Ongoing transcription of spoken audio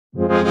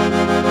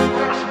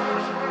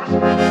तो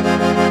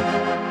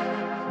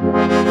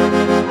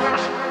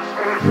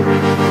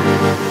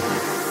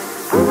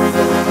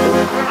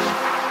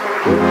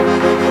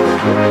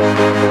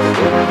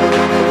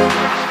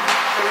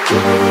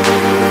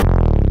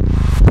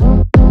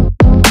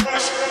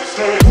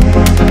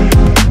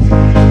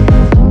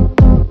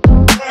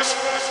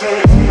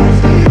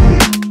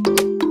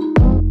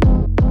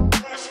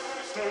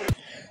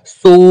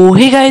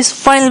hey guys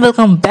final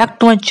welcome back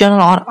to my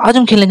channel. और आज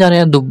हम खेलने जा रहे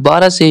हैं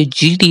दोबारा से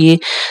GTA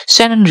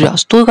सैन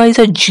एंड्रियास। तो गाइस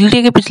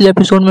GTA के पिछले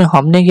एपिसोड में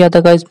हमने किया था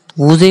गाइस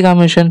वूजे का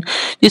मिशन।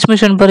 इस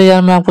मिशन पर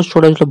यार मैं आपको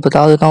थोड़ा सा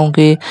बता देता हूँ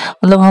कि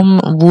मतलब हम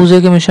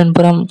वूजे के मिशन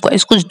पर हम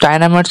गाइस कुछ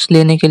डायनामाइट्स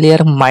लेने के लिए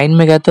यार माइन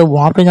में गए थे।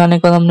 वहाँ पे जाने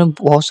के बाद हमने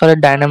बहुत सारे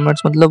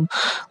डायनामाइट्स मतलब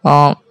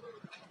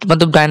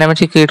डायनामाइट्स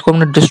की क्रेट को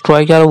हमने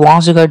डिस्ट्रॉय किया और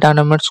वहाँ से गए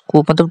डायनामाइट्स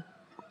को मतलब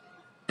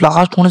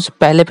ब्लास्ट होने से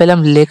पहले पहले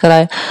हम लेकर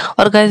आए।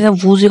 और गाइस यार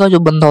वूजी का जो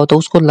बंदा होता है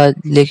उसको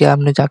लेके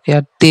हमने जाके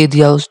यार दे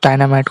दिया उस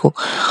डायनामाइट को।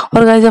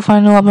 और गाइस यार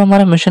फाइनली वहाँ पे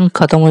हमारा मिशन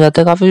खत्म हो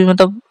जाता है। काफी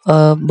मतलब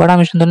बड़ा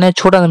मिशन था, नहीं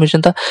छोटा सा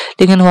मिशन था,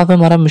 लेकिन वहाँ पे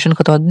हमारा मिशन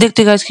खत्म हुआ।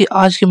 देखते गाइस कि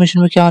आज के मिशन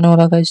में क्या आने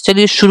वाला है। गाइस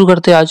चलिए शुरू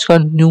करते हैं आज का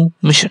new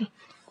mission.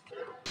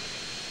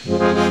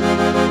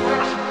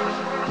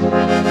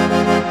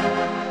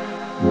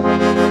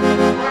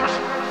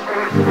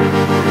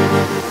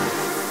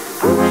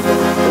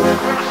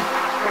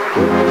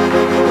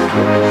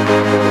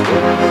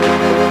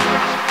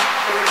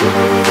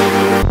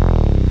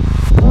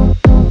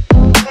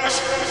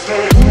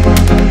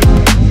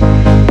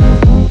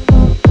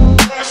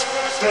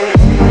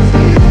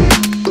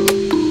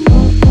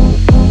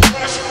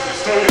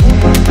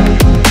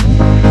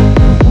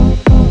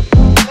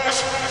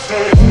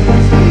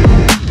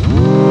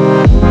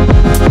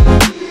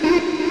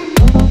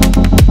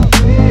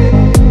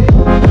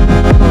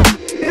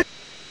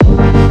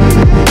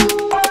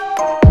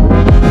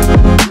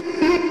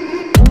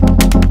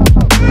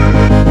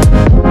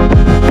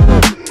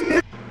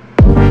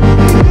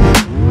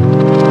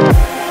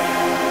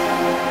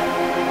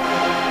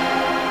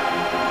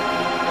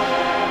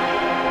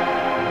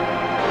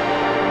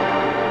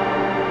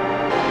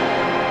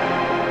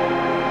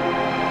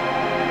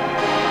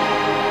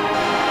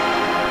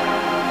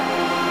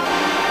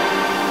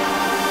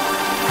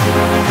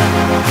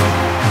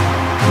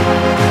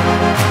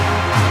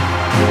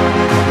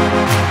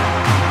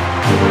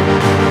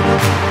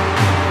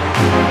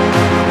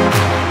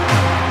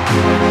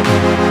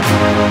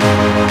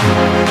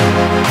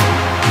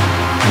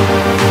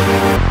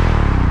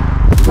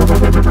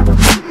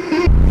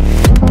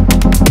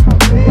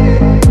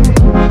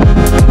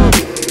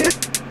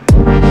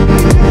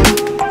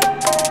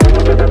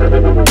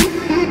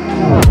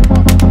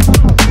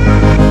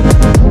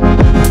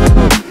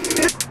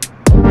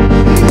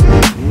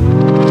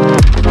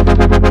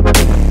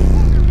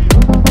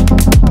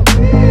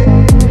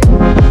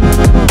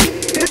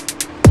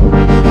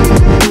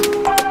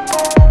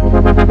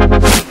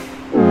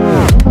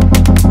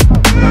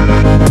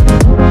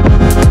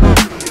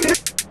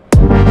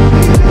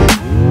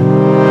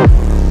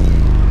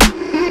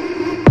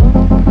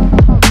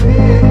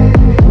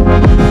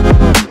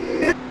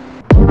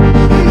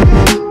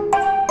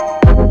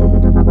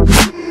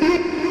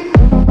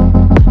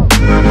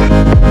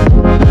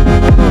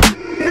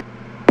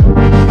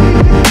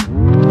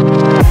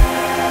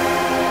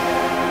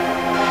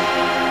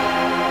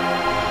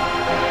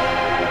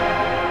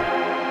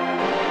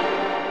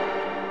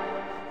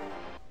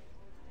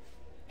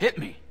 Hit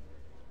me.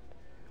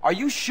 Are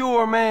you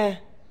sure, man?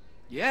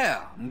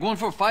 Yeah, I'm going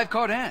for a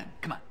 5-card hand.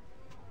 Come on.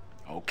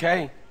 Okay.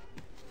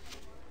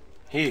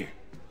 Here.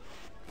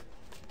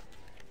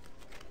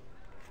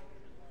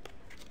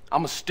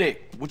 I'm a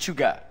stick. What you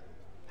got?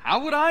 How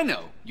would I know?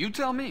 You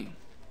tell me.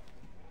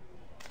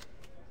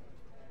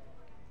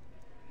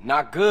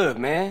 Not good,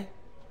 man.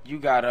 You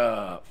got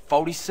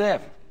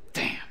 47.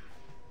 Damn.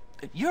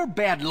 You're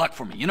bad luck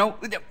for me, you know?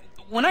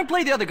 When I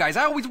play the other guys,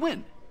 I always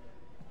win.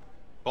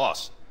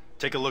 Boss,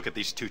 take a look at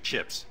these 2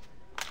 chips.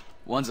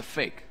 One's a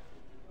fake.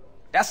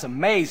 That's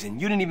amazing.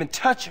 You didn't even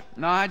touch him.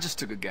 Nah, I just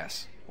took a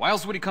guess. Why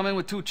else would he come in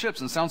with 2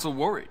 chips and sound so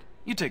worried?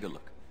 You take a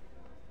look.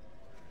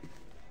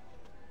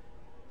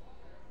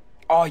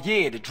 Oh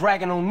yeah, the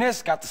dragon on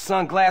this got the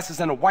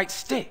sunglasses and a white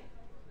stick.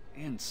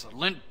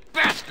 Insolent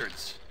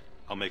bastards!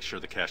 I'll make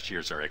sure the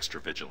cashiers are extra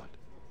vigilant.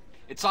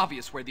 It's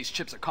obvious where these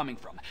chips are coming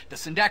from.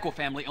 The Sindaco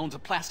family owns a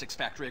plastics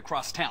factory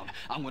across town.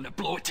 I'm gonna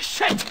blow it to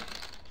shit!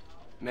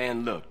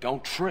 Man, look,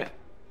 don't trip.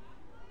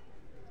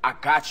 I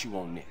got you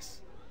on this.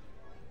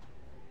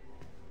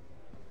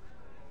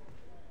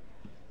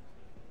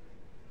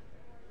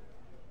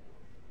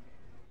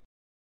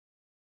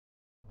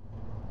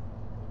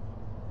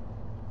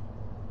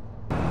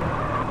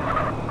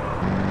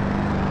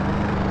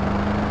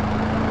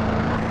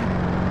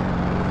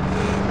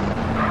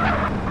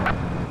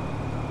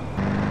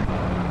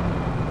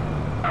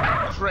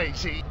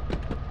 Crazy.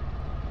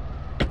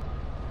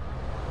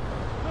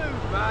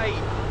 Move,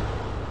 mate.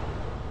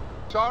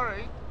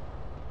 Sorry.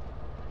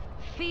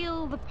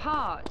 Feel the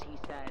part, he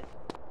said.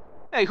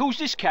 Hey, who's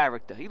this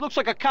character? He looks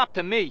like a cop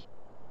to me.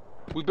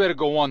 We better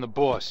go on the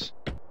boss.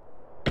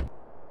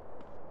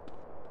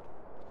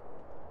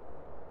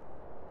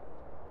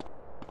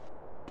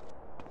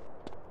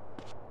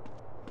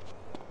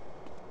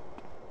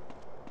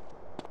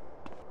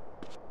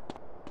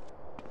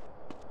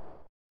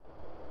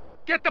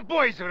 Get the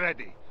boys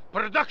ready.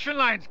 Production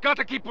line's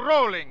gotta keep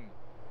rolling.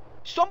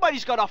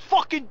 Somebody's got a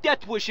fucking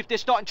death wish if they're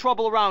starting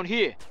trouble around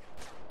here.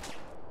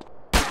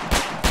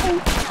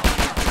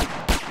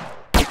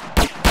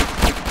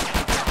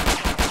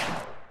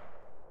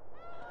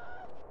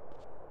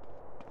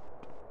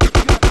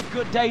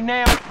 Good day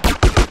now.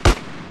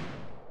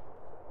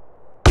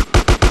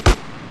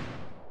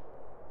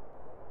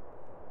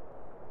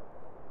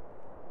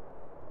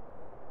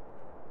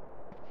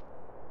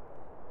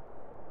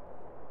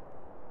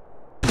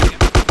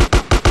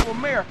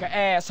 America,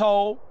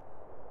 asshole.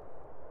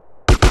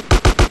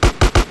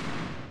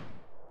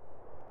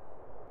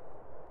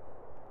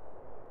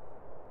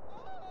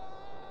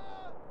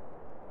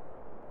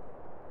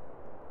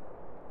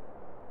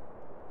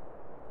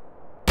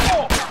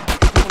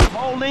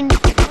 Holding.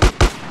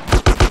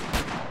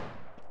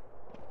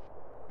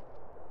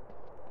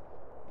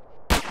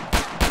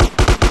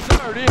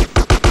 Sir, this.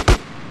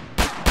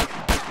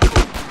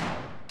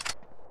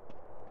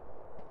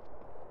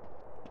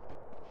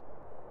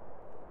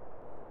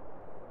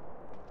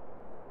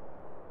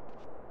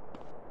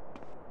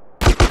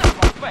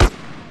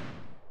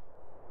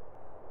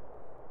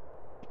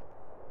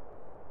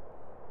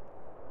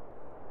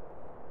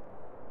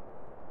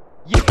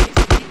 Yes,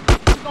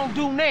 what you gonna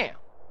do now?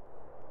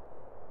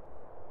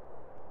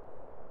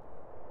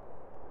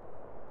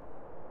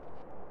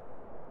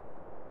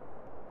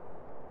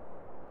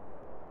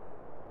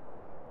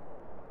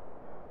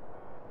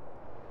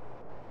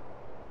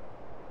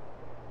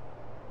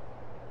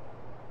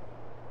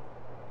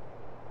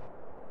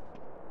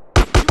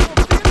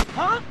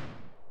 Huh?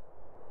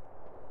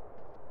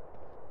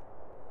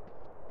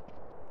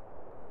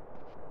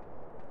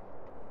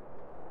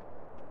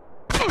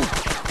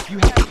 You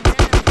have to.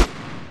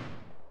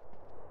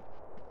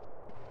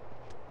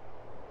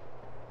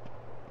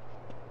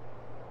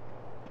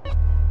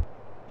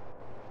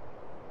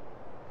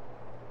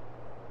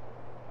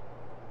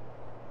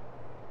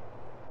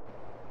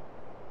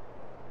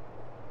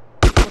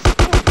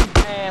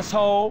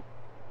 Asshole.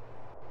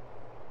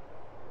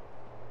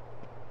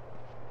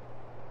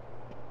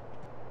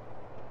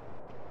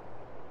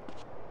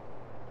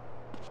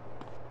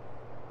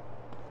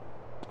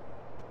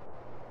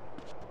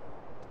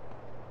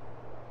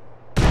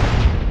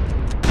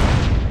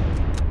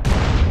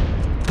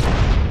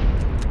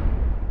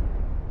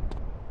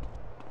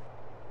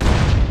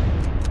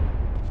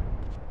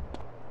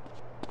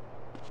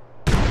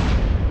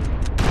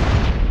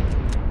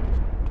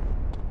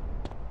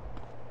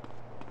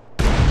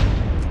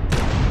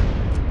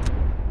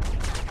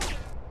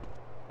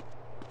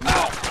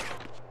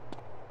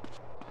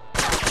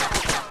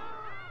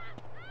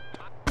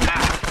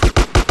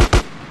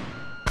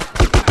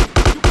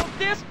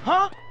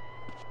 Huh?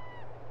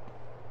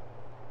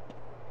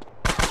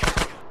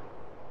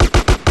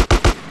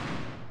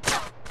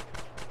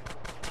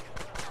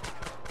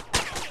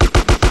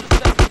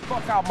 Stay the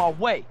fuck out my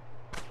way.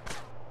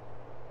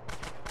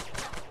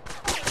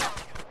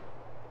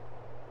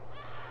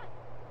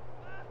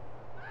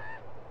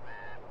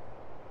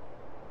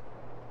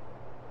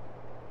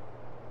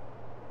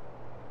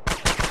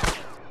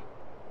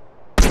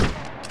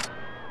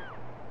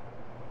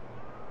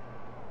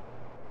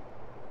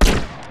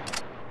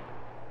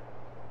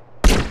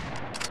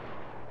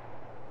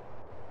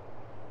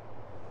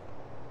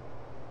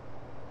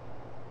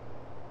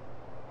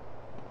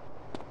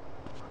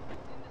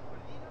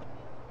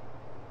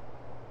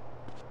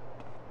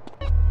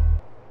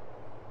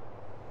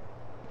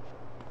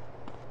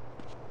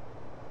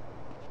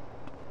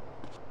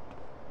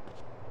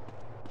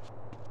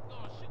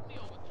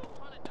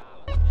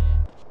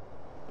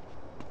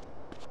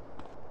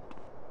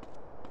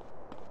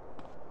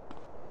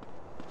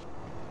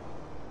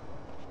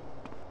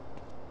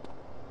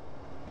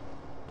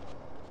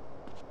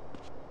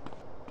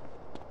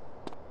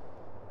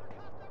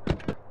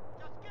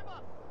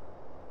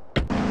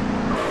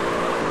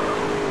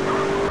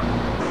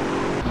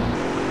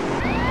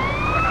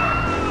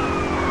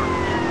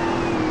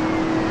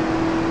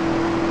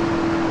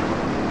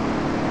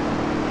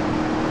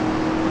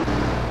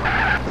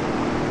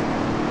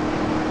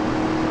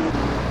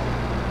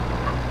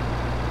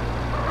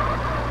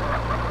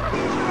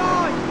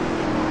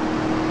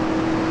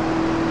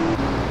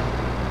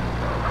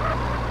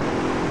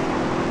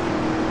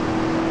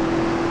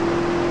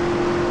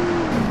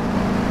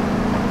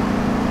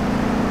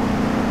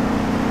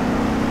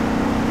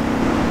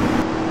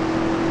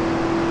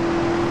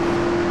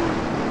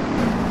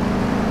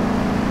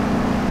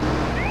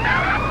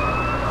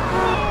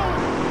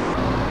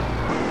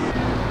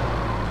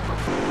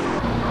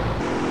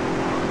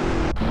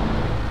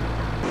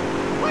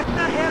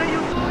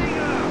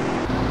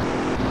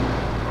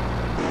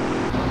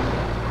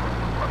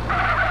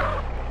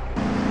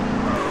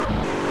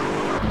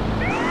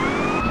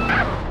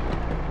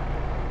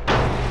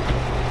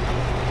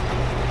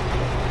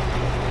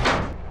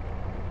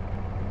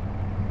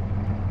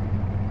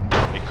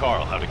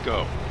 Carl, how'd it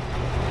go?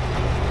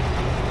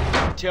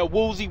 Tell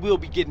Woozie we'll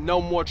be getting no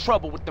more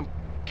trouble with them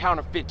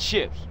counterfeit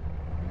chips.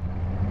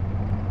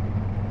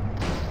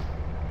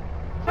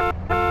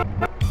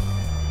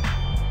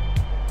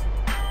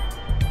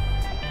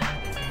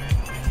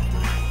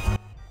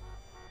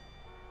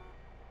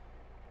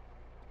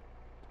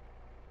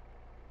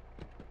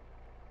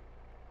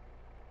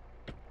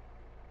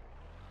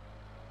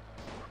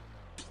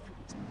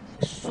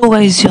 तो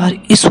guys यार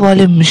इस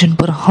वाले mission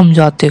पर हम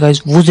जाते हैं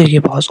guys वूजे के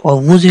पास,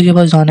 और वूजे के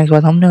पास जाने के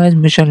बाद हमने गाइस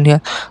मिशन लिया।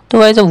 तो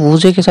गाइस अब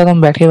वूजे के साथ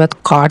हम बैठे के बाद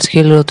कार्ड्स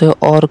खेल रहे होते हैं,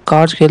 और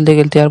कार्ड्स खेलते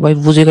खेलते यार भाई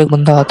वूजे का एक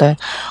बंदा आता है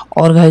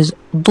और गाइस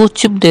 2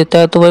 चिप देता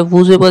है। तो भाई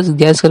वूजे बस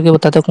गैस करके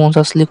बताता है कौन सा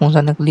असली कौन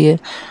सा नकली है,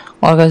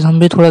 और गाइस हम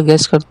भी थोड़ा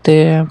गैस करते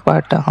हैं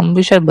बट हम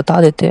भी शायद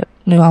बता देते हैं,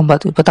 नहीं हम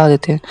बता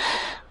देते हैं।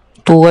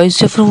 तो गाइस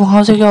से फिर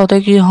वहाँ से क्या होता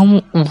है कि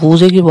हम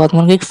वूजे की बात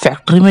मान के एक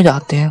फैक्ट्री में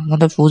जाते हैं,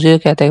 मतलब वूजे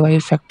कहता है भाई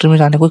फैक्ट्री में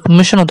जाने को एक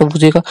मिशन होता है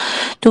वूजे का।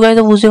 तो गाइस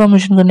वूजे का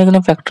मिशन करने के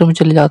लिए फैक्ट्री में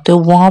चले जाते हैं।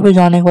 वहाँ पे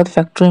जाने के बाद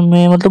फैक्ट्री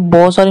में मतलब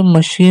बहुत सारी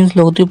मशीन्स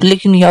होती है,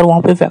 लेकिन यार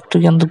वहाँ पे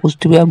फैक्ट्री के अंदर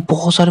घुसते हुए यार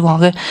बहुत सारे वहाँ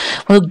के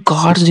मतलब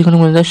गार्ड्स दिखने को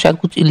मिलते हैं, शायद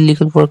कुछ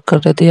इलीगल वर्क कर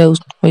रहे थे या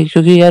उस भाई,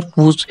 क्योंकि यार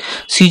वो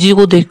सीजी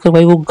को देखकर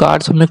भाई वो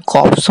गार्ड्स हमें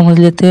कॉप्स समझ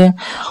लेते हैं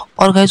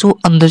और गाइस वो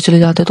अंदर चले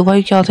जाते हैं। तो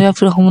भाई क्या होता है यार,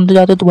 फिर हम अंदर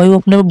जाते हैं तो भाई वो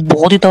अपने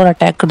बहुत ही तगड़ा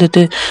अटैक कर देते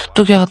हैं।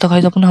 तो क्या होता है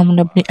गाइस,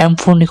 हमने अपनी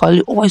M4 निकाली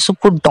और भाई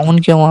सबको डाउन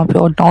किया वहाँ पे,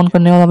 और डाउन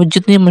करने के बाद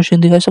जितनी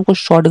मशीन थी गाइस सबको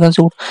शॉटगन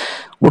से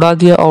उड़ा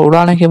दिया। और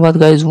उड़ाने के बाद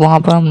गाइस वहाँ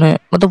पर हमने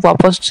मतलब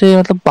वापस से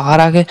मतलब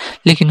बाहर आ गए,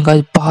 लेकिन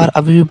गाइस बाहर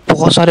अभी भी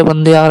बहुत सारे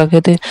बंदे आ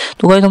रखे थे।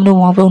 तो गाइस हमने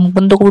वहाँ पे उन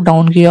बंदों को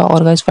डाउन किया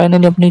और गाइस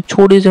फाइनली अपनी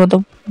छोटी सी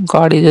मतलब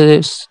गाड़ी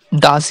जैसे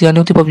डासिया नहीं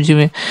होती पबजी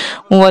में,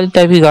 वो वाली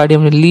टाइप की गाड़ी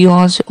हमने ली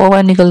वहाँ से, और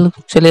भाई निकल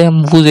चले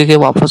हम वूजे के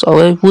वापस।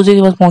 और वूजे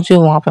के पास पहुंचे,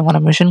 वहाँ पे हमारा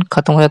मिशन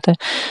खत्म हो जाता है।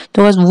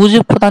 तो बस वूजे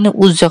पता नहीं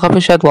उस जगह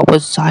पे शायद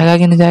वापस जाएगा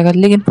कि नहीं जाएगा,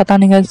 लेकिन पता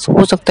नहीं गाइस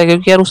हो सकता है,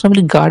 क्योंकि यार उसने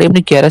अपनी गाड़ी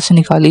अपनी गैरेज से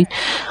निकाली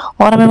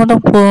और हमें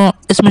मतलब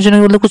इस मिशन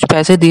में मतलब कुछ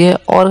पैसे दिए,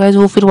 और गाइस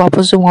वो फिर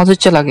वापस से वहाँ से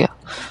चला गया।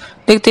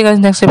 देखते हैं गाइस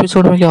नेक्स्ट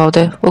एपिसोड में क्या होता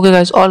है। Okay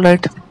guys, all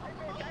right.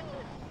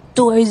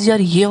 तो गाइस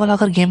यार ये वाला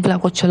अगर गेम प्ले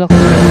आपको अच्छा लगा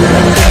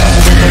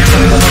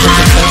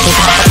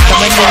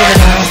कमेंट करके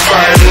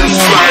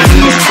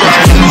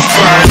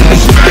बताना।